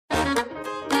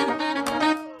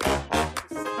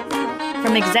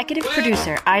From executive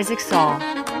producer Isaac Saul,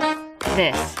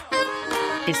 this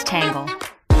is Tangle.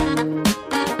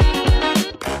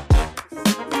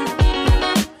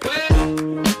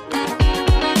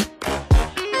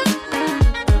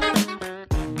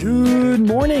 Good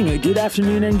morning, good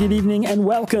afternoon, and good evening, and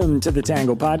welcome to the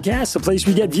Tangle Podcast, a place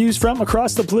we get views from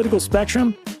across the political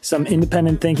spectrum, some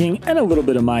independent thinking, and a little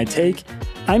bit of my take.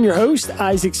 I'm your host,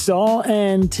 Isaac Saul,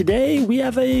 and today we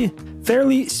have a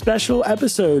fairly special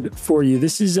episode for you.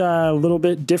 This is a little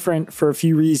bit different for a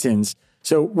few reasons.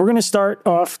 So we're going to start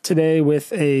off today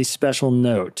with a special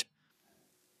note.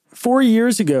 4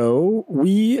 years ago,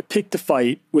 we picked a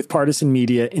fight with partisan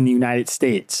media in the United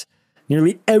States.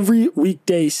 Nearly every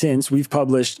weekday since, we've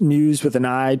published news with an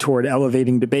eye toward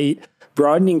elevating debate,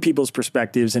 broadening people's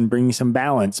perspectives, and bringing some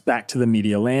balance back to the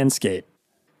media landscape.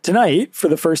 Tonight, for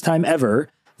the first time ever,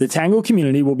 the Tangle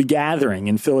community will be gathering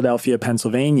in Philadelphia,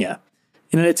 Pennsylvania.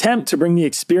 In an attempt to bring the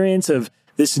experience of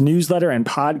this newsletter and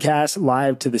podcast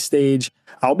live to the stage,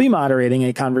 I'll be moderating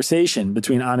a conversation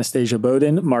between Anastasia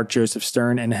Boden, Mark Joseph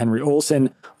Stern, and Henry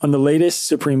Olsen on the latest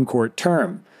Supreme Court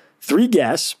term. 3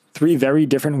 guests, 3 very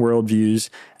different worldviews,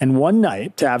 and 1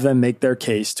 night to have them make their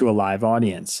case to a live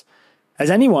audience. As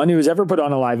anyone who has ever put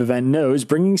on a live event knows,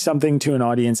 bringing something to an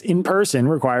audience in person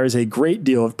requires a great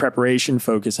deal of preparation,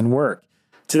 focus, and work.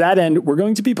 To that end, we're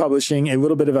going to be publishing a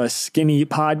little bit of a skinny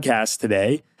podcast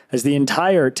today, as the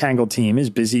entire Tangle team is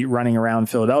busy running around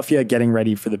Philadelphia getting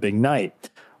ready for the big night.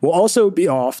 We'll also be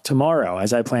off tomorrow,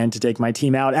 as I plan to take my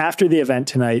team out after the event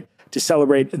tonight to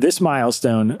celebrate this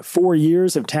milestone, 4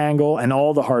 years of Tangle and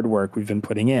all the hard work we've been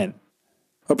putting in.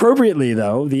 Appropriately,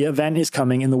 though, the event is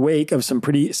coming in the wake of some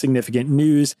pretty significant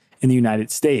news in the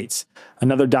United States.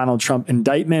 Another Donald Trump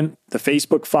indictment, the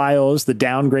Facebook files, the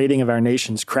downgrading of our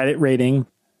nation's credit rating.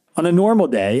 On a normal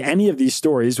day, any of these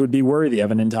stories would be worthy of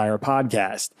an entire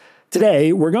podcast.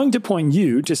 Today, we're going to point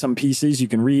you to some pieces you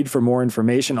can read for more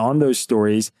information on those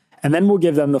stories, and then we'll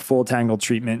give them the full Tangle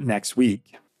treatment next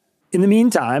week. In the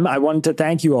meantime, I wanted to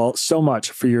thank you all so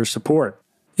much for your support.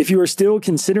 If you are still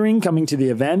considering coming to the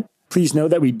event, please know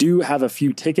that we do have a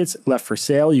few tickets left for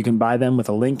sale. You can buy them with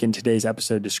a link in today's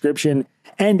episode description.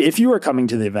 And if you are coming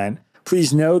to the event,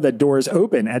 please know that doors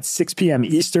open at 6 p.m.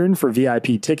 Eastern for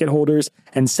VIP ticket holders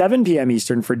and 7 p.m.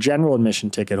 Eastern for general admission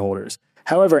ticket holders.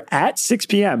 However, at 6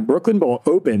 p.m., Brooklyn Bowl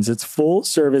opens its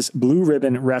full-service Blue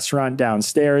Ribbon restaurant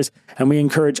downstairs, and we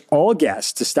encourage all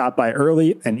guests to stop by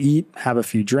early and eat, have a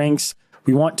few drinks.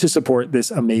 We want to support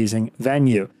this amazing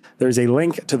venue. There's a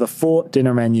link to the full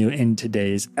dinner menu in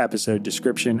today's episode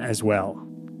description as well.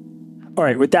 All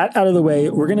right, with that out of the way,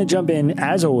 we're going to jump in,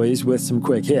 as always, with some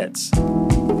quick hits.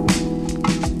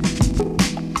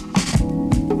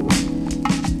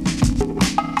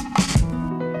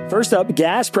 First up,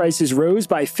 gas prices rose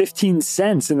by 15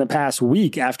 cents in the past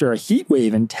week after a heat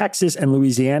wave in Texas and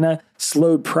Louisiana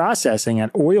slowed processing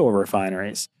at oil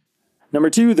refineries. Number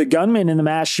 2, the gunman in the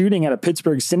mass shooting at a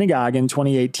Pittsburgh synagogue in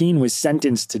 2018 was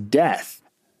sentenced to death.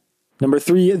 Number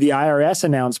 3, the IRS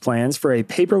announced plans for a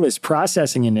paperless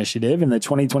processing initiative in the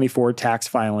 2024 tax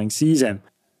filing season.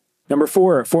 Number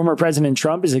 4, former President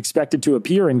Trump is expected to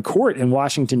appear in court in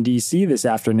Washington, D.C. this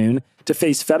afternoon to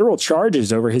face federal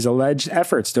charges over his alleged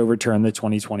efforts to overturn the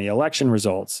 2020 election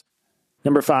results.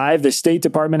 Number 5, the State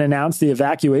Department announced the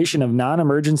evacuation of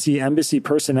non-emergency embassy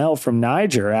personnel from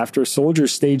Niger after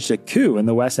soldiers staged a coup in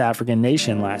the West African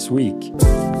nation last week.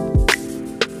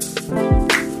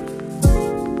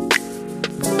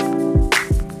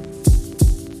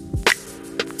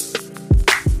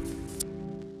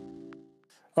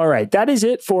 All right, that is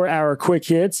it for our quick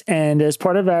hits. And as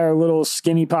part of our little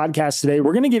skinny podcast today,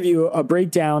 we're going to give you a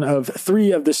breakdown of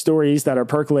 3 of the stories that are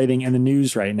percolating in the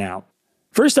news right now.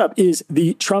 First up is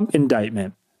the Trump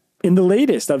indictment. In the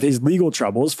latest of his legal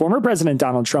troubles, former President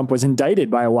Donald Trump was indicted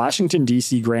by a Washington,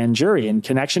 D.C. grand jury in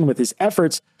connection with his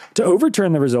efforts to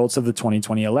overturn the results of the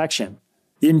 2020 election.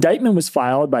 The indictment was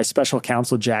filed by special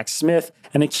counsel Jack Smith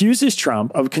and accuses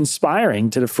Trump of conspiring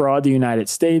to defraud the United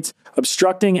States,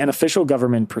 obstructing an official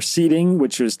government proceeding,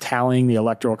 which was tallying the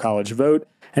Electoral College vote,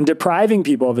 and depriving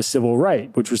people of a civil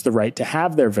right, which was the right to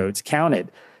have their votes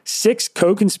counted. 6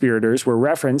 co-conspirators were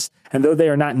referenced, and though they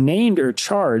are not named or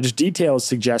charged, details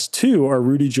suggest 2 are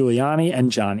Rudy Giuliani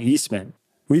and John Eastman.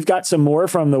 We've got some more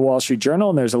from the Wall Street Journal,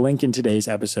 and there's a link in today's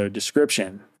episode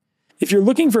description. If you're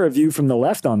looking for a view from the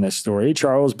left on this story,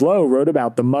 Charles Blow wrote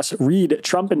about the must-read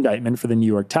Trump indictment for the New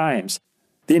York Times.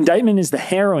 The indictment is the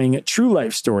harrowing,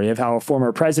 true-life story of how a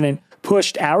former president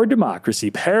pushed our democracy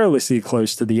perilously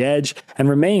close to the edge and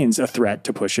remains a threat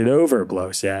to push it over,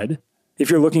 Blow said. If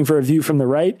you're looking for a view from the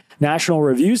right, National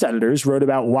Review's editors wrote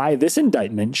about why this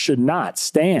indictment should not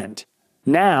stand.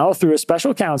 Now, through a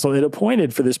special counsel it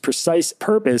appointed for this precise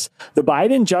purpose, the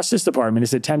Biden Justice Department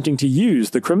is attempting to use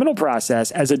the criminal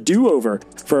process as a do-over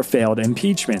for a failed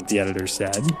impeachment, the editor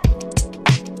said.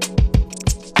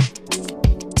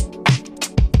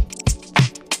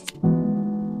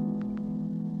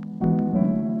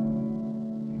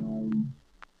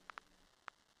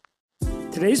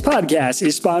 Today's podcast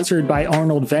is sponsored by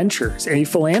Arnold Ventures, a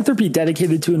philanthropy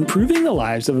dedicated to improving the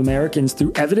lives of Americans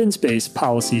through evidence-based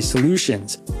policy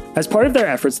solutions. As part of their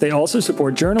efforts, they also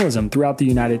support journalism throughout the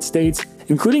United States,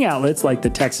 including outlets like the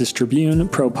Texas Tribune,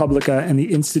 ProPublica, and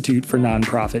the Institute for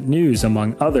Nonprofit News,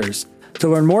 among others. To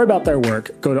learn more about their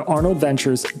work, go to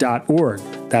arnoldventures.org.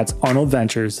 That's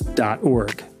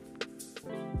arnoldventures.org.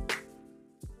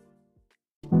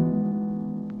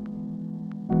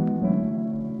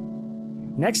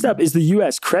 Next up is the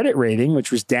U.S. credit rating,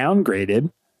 which was downgraded.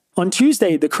 On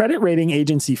Tuesday, the credit rating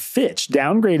agency Fitch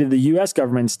downgraded the U.S.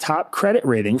 government's top credit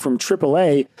rating from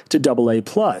AAA to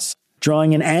AA+,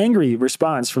 drawing an angry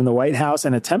response from the White House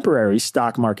and a temporary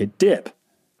stock market dip.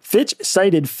 Fitch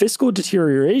cited fiscal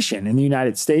deterioration in the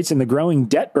United States and the growing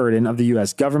debt burden of the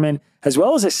U.S. government, as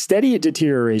well as a steady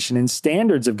deterioration in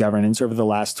standards of governance over the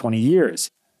last 20 years,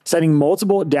 citing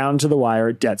multiple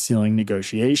down-to-the-wire debt ceiling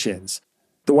negotiations.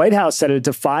 The White House said it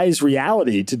defies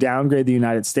reality to downgrade the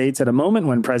United States at a moment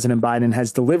when President Biden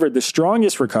has delivered the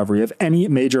strongest recovery of any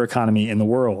major economy in the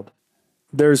world.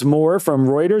 There's more from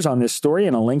Reuters on this story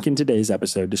and a link in today's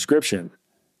episode description.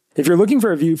 If you're looking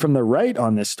for a view from the right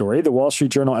on this story, the Wall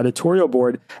Street Journal editorial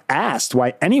board asked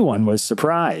why anyone was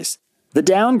surprised. The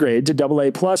downgrade to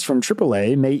AA+ from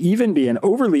AAA may even be an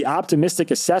overly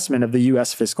optimistic assessment of the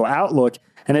U.S. fiscal outlook,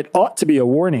 and it ought to be a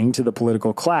warning to the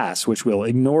political class, which will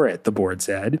ignore it, the board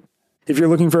said. If you're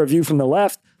looking for a view from the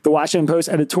left, the Washington Post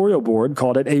editorial board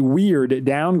called it a weird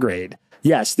downgrade.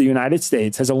 Yes, the United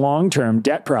States has a long-term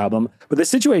debt problem, but the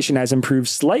situation has improved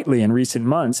slightly in recent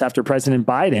months after President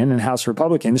Biden and House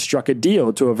Republicans struck a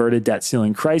deal to avert a debt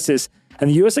ceiling crisis, and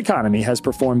the U.S. economy has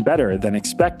performed better than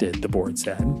expected, the board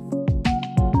said.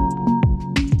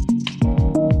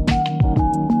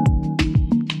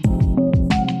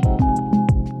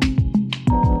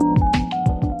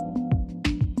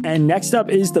 And next up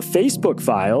is the Facebook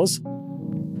files.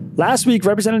 Last week,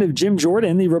 Representative Jim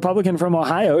Jordan, the Republican from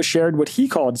Ohio, shared what he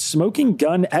called smoking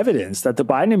gun evidence that the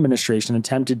Biden administration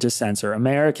attempted to censor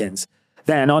Americans.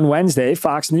 Then, on Wednesday,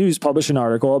 Fox News published an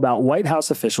article about White House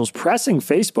officials pressing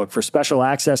Facebook for special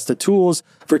access to tools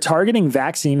for targeting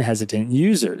vaccine-hesitant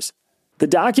users. The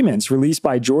documents released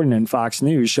by Jordan and Fox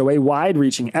News show a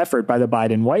wide-reaching effort by the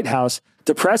Biden White House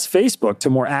to press Facebook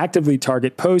to more actively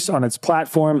target posts on its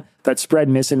platform that spread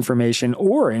misinformation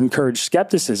or encourage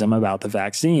skepticism about the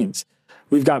vaccines.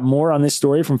 We've got more on this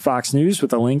story from Fox News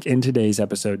with a link in today's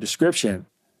episode description.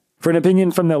 For an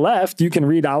opinion from the left, you can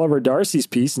read Oliver Darcy's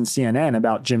piece in CNN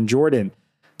about Jim Jordan.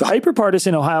 The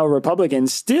hyperpartisan Ohio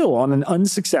Republicans, still on an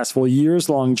unsuccessful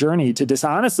years-long journey to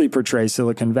dishonestly portray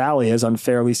Silicon Valley as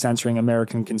unfairly censoring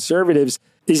American conservatives,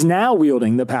 is now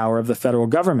wielding the power of the federal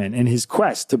government in his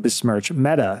quest to besmirch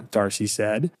Meta, Darcy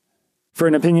said. For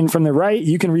an opinion from the right,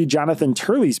 you can read Jonathan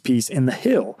Turley's piece in The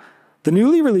Hill. The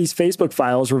newly released Facebook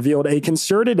files revealed a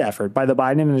concerted effort by the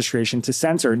Biden administration to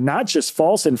censor not just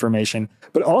false information,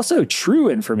 but also true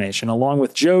information, along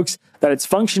with jokes that its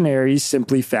functionaries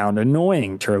simply found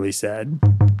annoying, Turley said.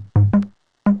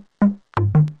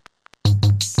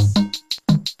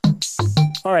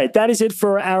 All right, that is it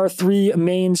for our three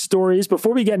main stories.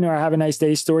 Before we get into our Have a Nice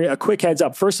Day story, a quick heads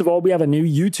up. First of all, we have a new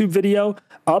YouTube video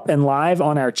up and live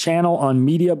on our channel on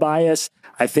media bias.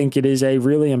 I think it is a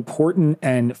really important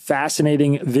and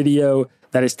fascinating video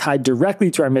that is tied directly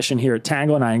to our mission here at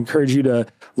Tangle, and I encourage you to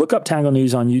look up Tangle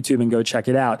News on YouTube and go check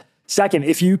it out. Second,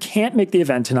 if you can't make the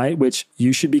event tonight, which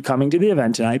you should be coming to the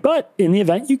event tonight, but in the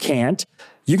event you can't,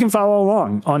 you can follow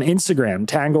along on Instagram,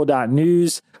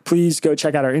 tangle.news. Please go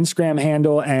check out our Instagram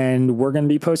handle, and we're going to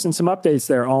be posting some updates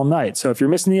there all night. So if you're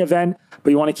missing the event, but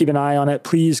you want to keep an eye on it,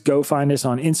 please go find us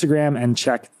on Instagram and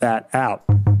check that out.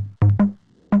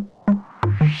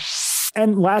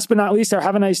 And last but not least, our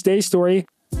Have a Nice Day story.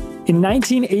 In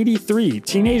 1983,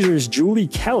 teenagers Julie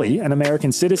Kelly, an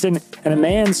American citizen, and a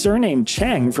man surnamed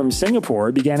Cheng from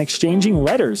Singapore began exchanging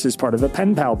letters as part of a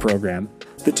pen pal program.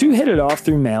 The two hit it off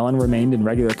through mail and remained in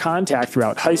regular contact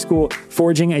throughout high school,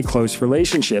 forging a close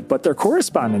relationship, but their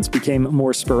correspondence became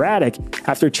more sporadic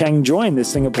after Cheng joined the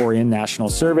Singaporean National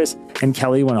Service and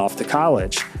Kelly went off to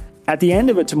college. At the end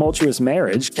of a tumultuous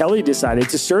marriage, Kelly decided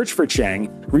to search for Chang,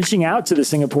 reaching out to the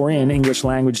Singaporean English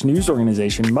language news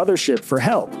organization Mothership for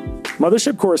help.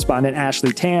 Mothership correspondent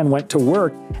Ashley Tan went to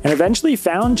work and eventually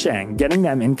found Chang, getting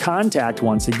them in contact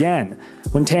once again.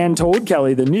 When Tan told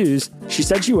Kelly the news, she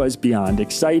said she was beyond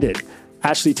excited.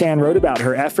 Ashley Tan wrote about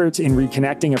her efforts in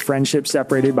reconnecting a friendship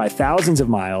separated by thousands of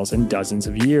miles and dozens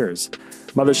of years.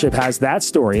 Mothership has that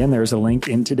story, and there's a link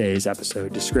in today's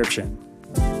episode description.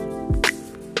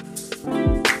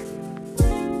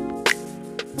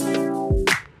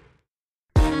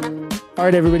 All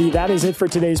right, everybody, that is it for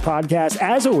today's podcast.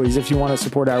 As always, if you want to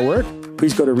support our work,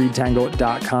 please go to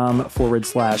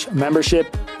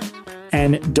readtangle.com/membership.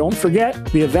 And don't forget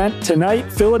the event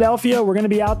tonight, Philadelphia. We're going to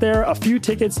be out there. A few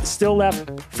tickets still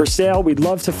left for sale. We'd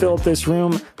love to fill up this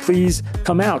room. Please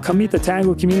come out. Come meet the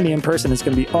Tango community in person. It's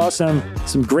going to be awesome.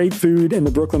 Some great food in the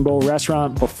Brooklyn Bowl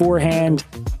restaurant beforehand.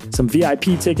 Some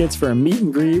VIP tickets for a meet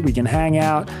and greet. We can hang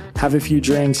out, have a few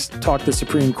drinks, talk the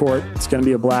Supreme Court. It's going to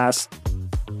be a blast.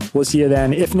 We'll see you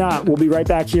then. If not, we'll be right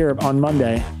back here on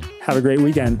Monday. Have a great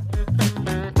weekend.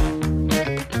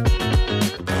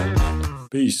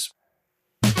 Peace.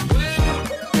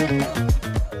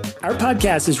 Our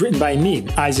podcast is written by me,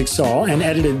 Isaac Saul, and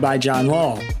edited by John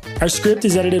Law. Our script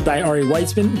is edited by Ari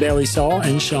Weitzman, Bailey Saul,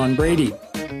 and Sean Brady.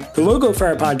 The logo for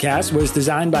our podcast was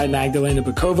designed by Magdalena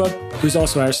Bukova, who's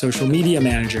also our social media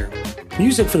manager.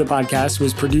 Music for the podcast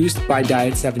was produced by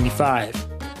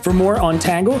Diet75. For more on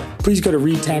Tangle, please go to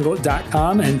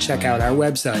readtangle.com and check out our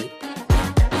website.